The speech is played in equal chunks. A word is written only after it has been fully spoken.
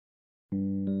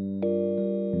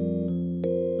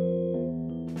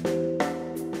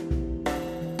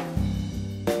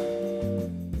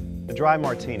Dry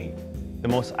Martini, the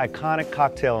most iconic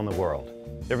cocktail in the world.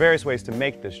 There are various ways to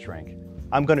make this drink.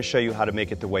 I'm going to show you how to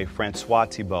make it the way Francois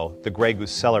Thibault, the Grey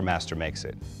Goose cellar master, makes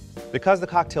it. Because the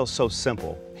cocktail is so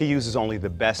simple, he uses only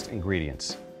the best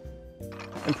ingredients.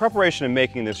 In preparation of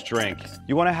making this drink,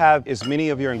 you want to have as many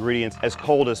of your ingredients as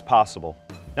cold as possible.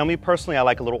 Now, me personally, I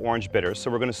like a little orange bitter, so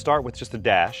we're going to start with just a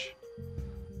dash.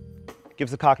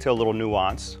 Gives the cocktail a little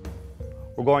nuance.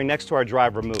 We're going next to our dry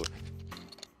vermouth.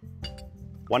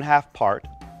 1/2 part.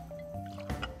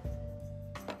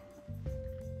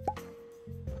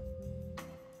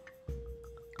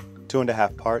 Two and a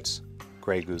half parts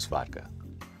Grey Goose Vodka.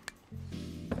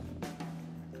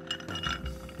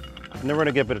 And then we're going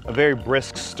to give it a very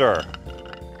brisk stir.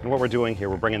 And what we're doing here,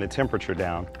 we're bringing the temperature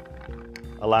down,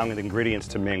 allowing the ingredients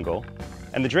to mingle.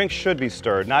 And the drink should be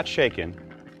stirred, not shaken,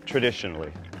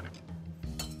 traditionally.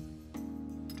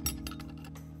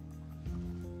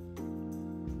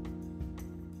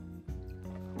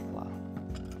 Wow.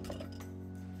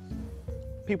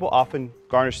 People often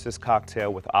garnish this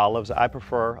cocktail with olives. I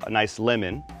prefer a nice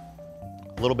lemon,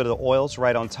 a little bit of the oils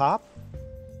right on top,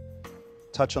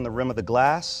 touch on the rim of the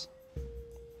glass,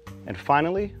 and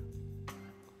finally,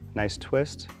 nice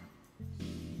twist,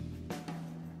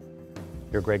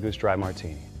 your Grey Goose Dry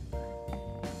Martini.